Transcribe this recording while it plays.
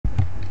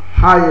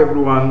Hi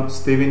everyone,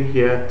 Steven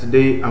here.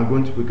 Today I'm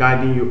going to be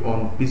guiding you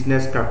on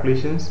business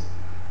calculations.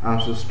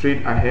 So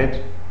straight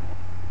ahead,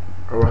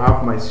 I will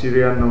have my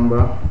serial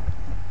number,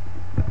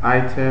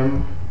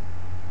 item,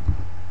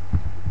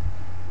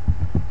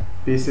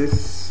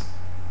 pieces,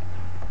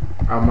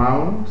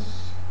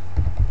 amounts,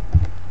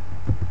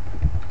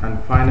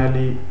 and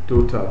finally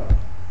total.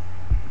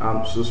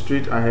 So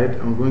straight ahead,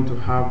 I'm going to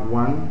have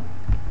 1,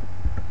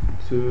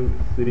 2,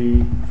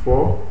 3,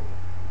 4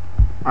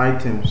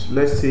 items.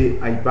 Let's say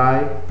I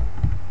buy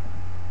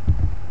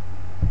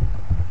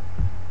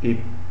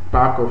a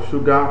pack of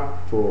sugar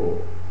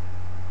for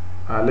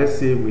let's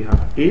say we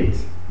have 8,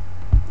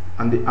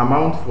 and the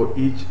amount for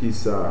each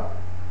is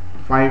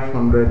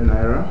 500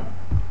 naira.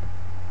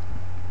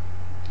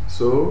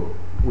 So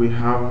we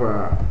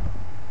have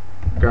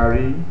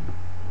Gary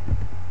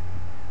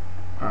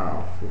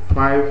for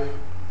 5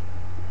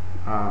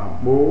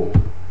 bowl,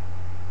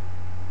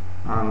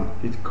 and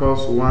it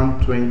costs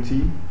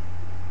 120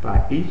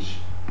 per each.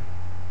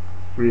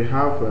 We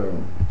have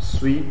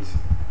sweet,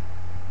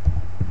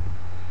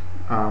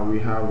 we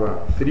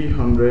have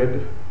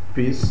 300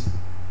 piece,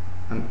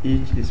 and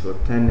each is for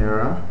 10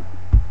 naira.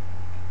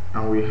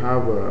 And we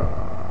have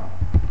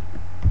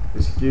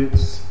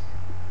biscuits,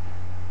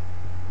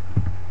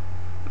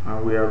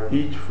 and we have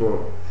each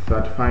for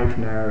 35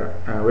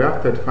 naira. We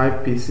have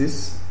 35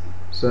 pieces,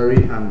 sorry,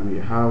 and we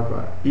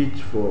have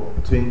each for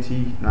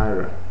 20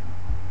 naira.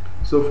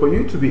 So for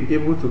you to be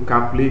able to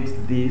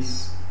calculate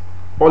this,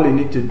 all you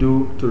need to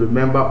do to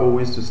remember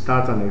always to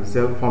start an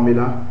Excel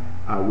formula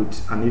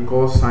with an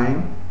equal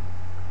sign.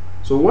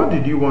 So what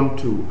did you want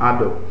to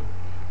add up?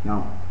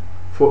 Now,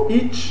 for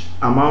each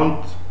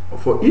amount,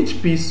 for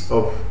each piece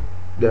of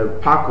the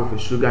pack of a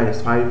sugar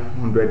is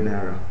 500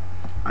 naira,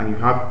 and you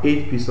have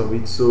 8 pieces of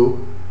it,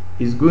 so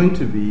it's going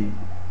to be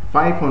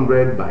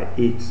 500 by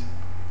 8.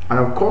 And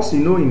of course,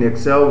 you know, in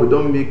Excel we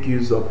don't make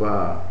use of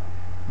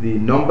the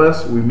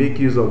numbers, we make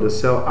use of the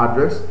cell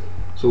address.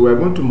 So we're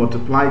going to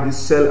multiply this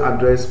cell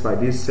address by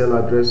this cell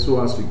address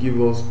so as to give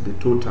us the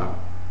total.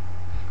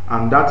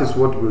 And that is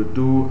what we'll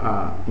do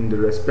in the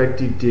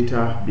respective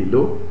data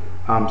below.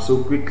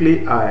 So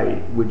quickly,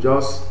 I will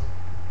just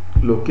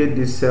locate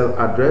this cell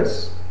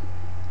address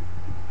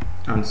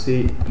and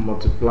say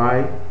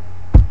multiply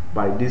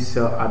by this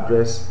cell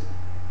address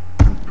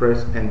and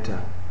press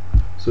enter.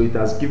 So it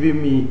has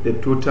given me the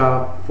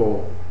total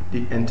for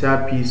the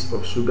entire piece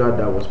of sugar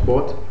that was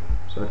bought.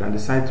 So I can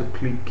decide to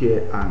click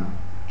here and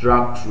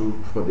drag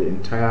through for the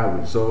entire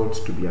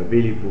results to be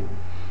available.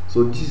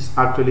 So this is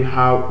actually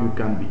how you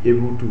can be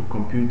able to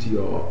compute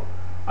your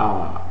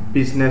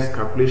business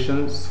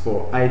calculations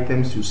for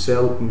items you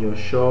sell in your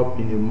shop,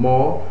 in a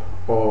mall,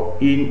 or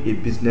in a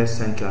business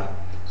center.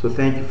 So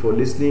thank you for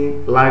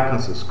listening. Like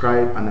and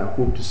subscribe, and I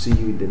hope to see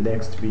you in the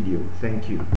next video. Thank you.